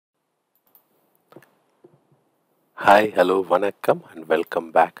Hi, hello, vanakkam, and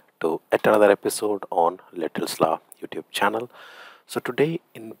welcome back to yet another episode on Little's Law YouTube channel. So today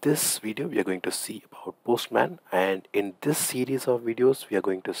in this video we are going to see about Postman, and in this series of videos we are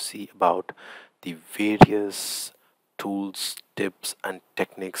going to see about the various tools, tips and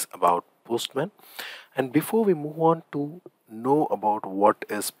techniques about Postman. And before we move on to know about what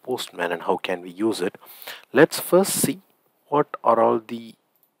is Postman and how can we use it, let's first see what are all the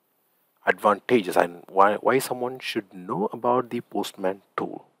advantages and why someone should know about the Postman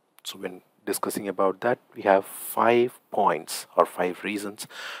tool. So when discussing about that, we have 5 points or 5 reasons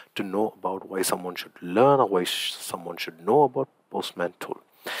to know about why someone should learn or why someone should know about Postman tool.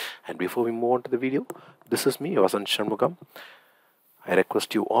 And before we move on to the video, this is me, Vasan Shanmugam. I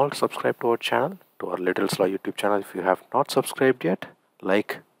request you all subscribe to our channel, to our Little Slaw YouTube channel. If you have not subscribed yet,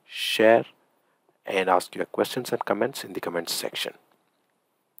 like, share and ask your questions and comments in the comments section.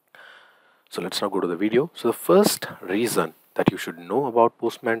 So let's now go to the video. So the first reason that you should know about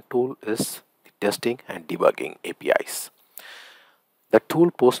Postman tool is the testing and debugging APIs. The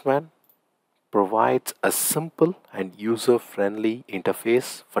tool Postman provides a simple and user-friendly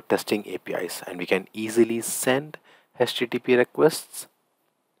interface for testing APIs, and we can easily send HTTP requests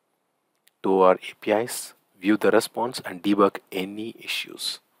to our APIs, view the response and debug any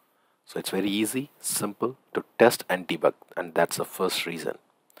issues. So it's very easy, simple to test and debug, and that's the first reason.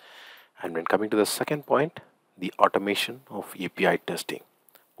 And when coming to the second point, the automation of API testing.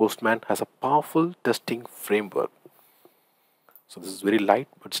 Postman has a powerful testing framework. So this is very light,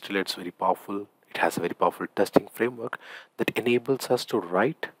 but still it's very powerful. It has a very powerful testing framework that enables us to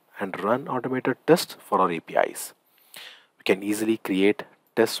write and run automated tests for our APIs. We can easily create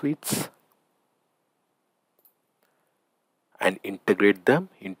test suites and integrate them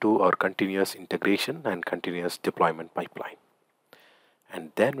into our continuous integration and continuous deployment pipeline.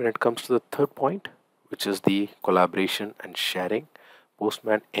 And then when it comes to the third point, which is the collaboration and sharing,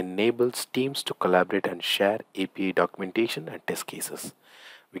 Postman enables teams to collaborate and share API documentation and test cases.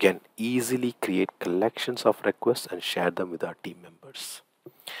 We can easily create collections of requests and share them with our team members.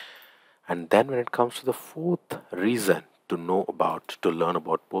 And then when it comes to the fourth reason to learn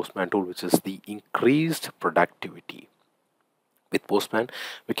about Postman tool, which is the increased productivity. With Postman,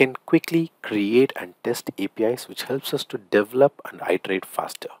 we can quickly create and test APIs, which helps us to develop and iterate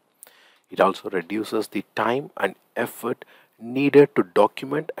faster. It also reduces the time and effort needed to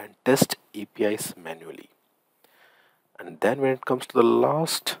document and test APIs manually. And then when it comes to the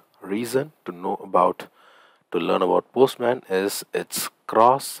last reason to learn about Postman is its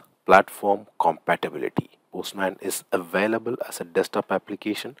cross-platform compatibility. Postman is available as a desktop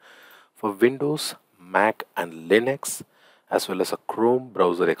application for Windows, Mac and Linux, as well as a Chrome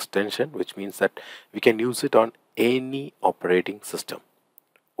browser extension, which means that we can use it on any operating system.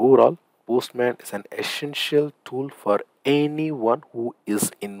 Overall, Postman is an essential tool for anyone who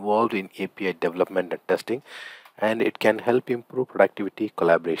is involved in API development and testing, and it can help improve productivity,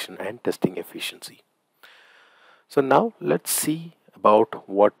 collaboration, and testing efficiency. So now let's see about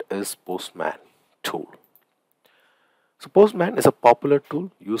what is Postman tool. So Postman is a popular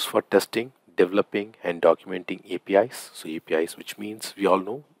tool used for testing, developing and documenting APIs. So APIs, which means we all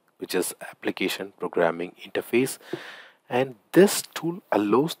know, which is application programming interface. And this tool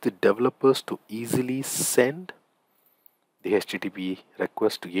allows the developers to easily send the HTTP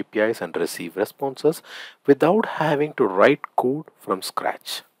request to APIs and receive responses without having to write code from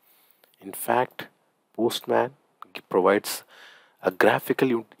scratch. In fact, Postman provides a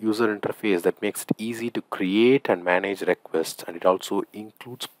graphical user interface that makes it easy to create and manage requests, and it also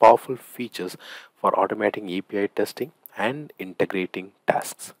includes powerful features for automating API testing and integrating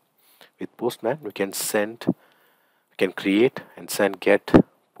tasks. With Postman, we can create and send get,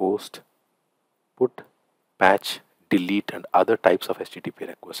 post, put, patch, delete and other types of HTTP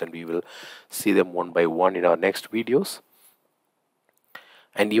requests, and we will see them one by one in our next videos.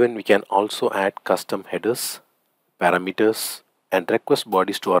 And even we can also add custom headers, parameters and request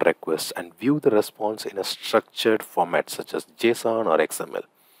bodies to our requests and view the response in a structured format such as JSON or XML.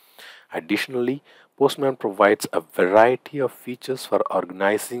 Additionally, Postman provides a variety of features for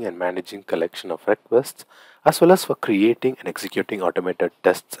organizing and managing collection of requests, as well as for creating and executing automated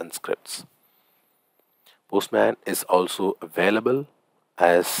tests and scripts. Postman is also available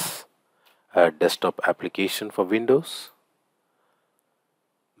as a desktop application for Windows,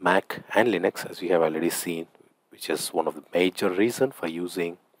 Mac and Linux, as we have already seen, which is one of the major reasons for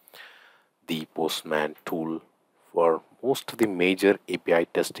using the Postman tool for most of the major API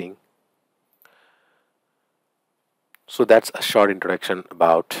testing. So that's a short introduction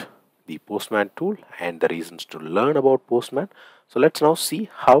about the Postman tool and the reasons to learn about Postman. So let's now see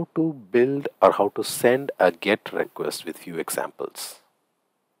how to build or how to send a GET request with few examples.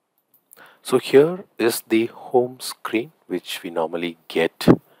 So here is the home screen which we normally get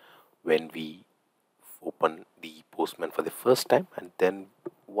when we open the Postman for the first time, and then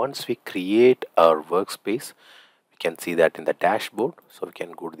once we create our workspace, we can see that in the dashboard. So we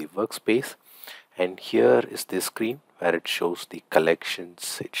can go to the workspace, and here is the screen where it shows the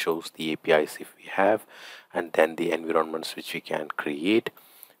collections, it shows the APIs if we have, and then the environments which we can create.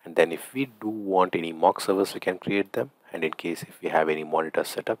 And then if we do want any mock servers, we can create them, and in case if we have any monitor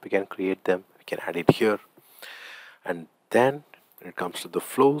setup, we can create them, we can add it here. And then when it comes to the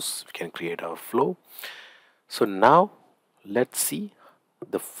flows, we can create our flow. So now let's see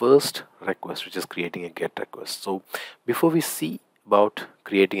the first request, which is creating a GET request. So before we see about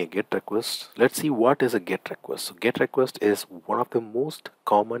creating a GET request, let's see what is a GET request. So GET request is one of the most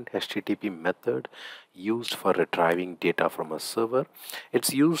common HTTP method used for retrieving data from a server.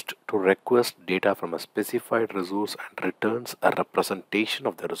 It's used to request data from a specified resource and returns a representation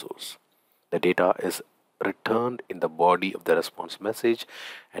of the resource. The data is returned in the body of the response message,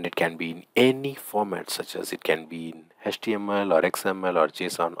 and it can be in any format, such as it can be in HTML or XML or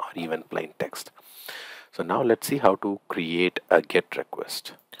JSON or even plain text. So now let's see how to create a GET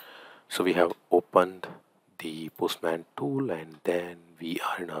request. So we have opened the Postman tool, and then we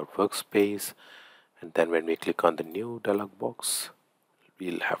are in our workspace, and then when we click on the new dialog box,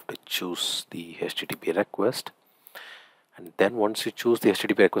 we'll have to choose the HTTP request. And then once you choose the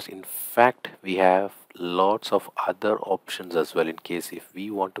HTTP request, in fact we have lots of other options as well. In case if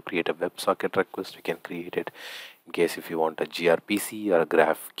we want to create a WebSocket request, we can create it. In case if you want a gRPC or a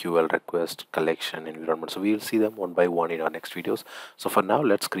GraphQL request, collection, environment. So we will see them one by one in our next videos. So for now,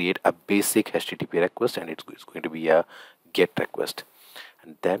 let's create a basic HTTP request, and it's going to be a GET request.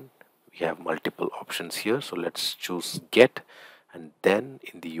 And then we have multiple options here. So let's choose GET, and then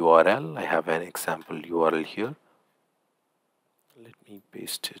in the URL, I have an example URL here. Let me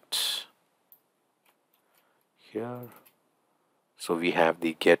paste it here. So we have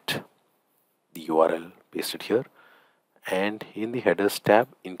the GET, the URL pasted here, and in the headers tab,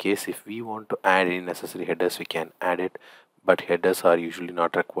 in case if we want to add any necessary headers, we can add it, but headers are usually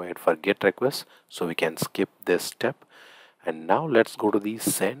not required for GET requests, so we can skip this step. And now let's go to the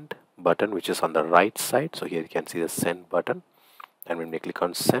send button, which is on the right side. So here you can see the send button, and when we click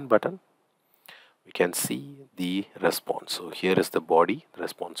on send button, we can see the response. So here is the body, the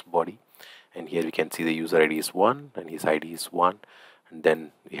response body, and here we can see the user ID is 1 and his ID is 1, and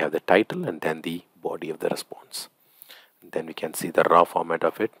then we have the title and then the body of the response. And then we can see the raw format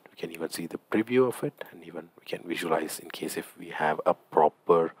of it, we can even see the preview of it, and even we can visualize in case if we have a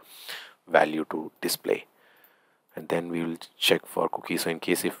proper value to display. And then we will check for cookies. So in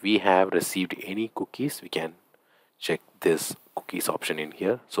case if we have received any cookies, we can check this cookies option in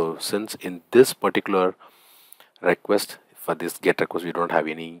here. So since in this particular request, for this GET request, we don't have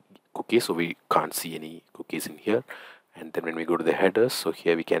any cookies, so we can't see any cookies in here. And then when we go to the headers, so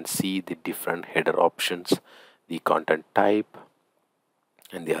here we can see the different header options, the content type,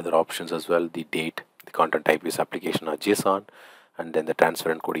 and the other options as well. The date, the content type is application or JSON, and then the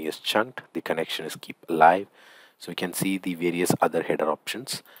transfer encoding is chunked, the connection is keep alive. So we can see the various other header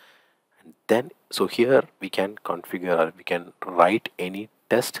options. And then so here we can configure, or we can write any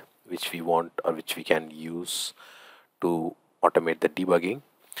test which we want or which we can use to automate the debugging.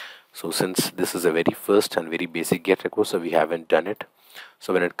 So since this is a very first and very basic GET request, so we haven't done it.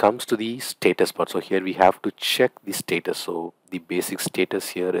 So when it comes to the status part, so here we have to check the status. So the basic status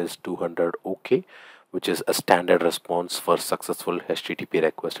here is 200 OK, which is a standard response for successful HTTP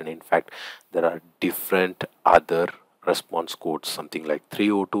request. And in fact, there are different other response codes, something like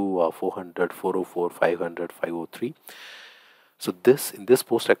 302 or 400, 404, 500, 503. So this, in this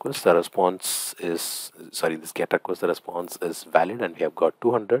post request, the response is, sorry, this GET request, the response is valid, and we have got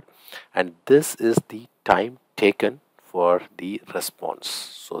 200. And this is the time taken for the response.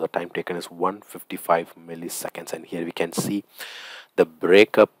 So the time taken is 155 milliseconds. And here we can see the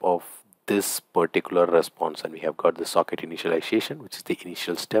breakup of this particular response, and we have got the socket initialization, which is the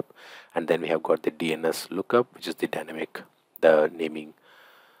initial step, and then we have got the DNS lookup, which is the dynamic, the naming,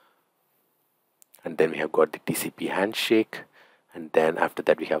 and then we have got the TCP handshake, and then after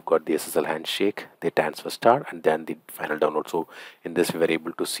that we have got the SSL handshake, the transfer start, and then the final download. So in this we were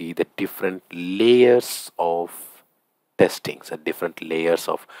able to see the different layers of testing, so different layers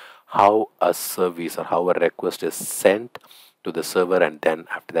of how a service or how a request is sent to the server, and then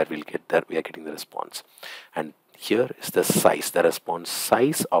after that we'll get there, we are getting the response. And here is the size, the response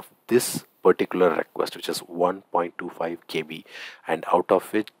size of this particular request, which is 1.25 KB, and out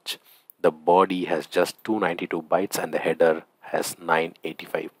of which the body has just 292 bytes and the header has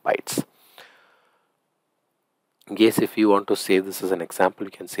 985 bytes. In case if you want to save this as an example,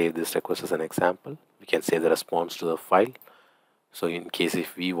 you can save this request as an example. We can save the response to the file. So in case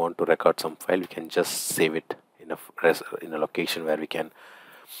if we want to record some file, we can just save it in a location where we can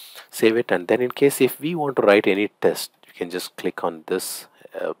save it. And then in case if we want to write any test, you can just click on this.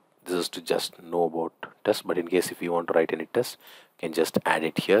 This is to just know about test, but in case if you want to write any test, you can just add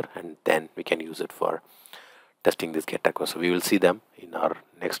it here, and then we can use it for testing this get request. So we will see them in our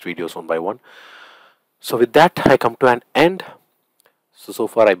next videos one by one. So with that, I come to an end. So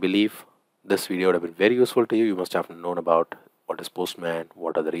far I believe this video would have been very useful to you. You must have known about what is Postman,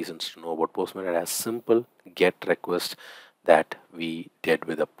 what are the reasons to know about Postman, and a simple get request that we did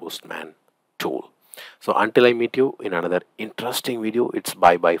with the Postman tool. So until I meet you in another interesting video, it's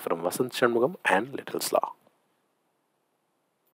bye bye from Vasant Shanmugam and Little Slaw.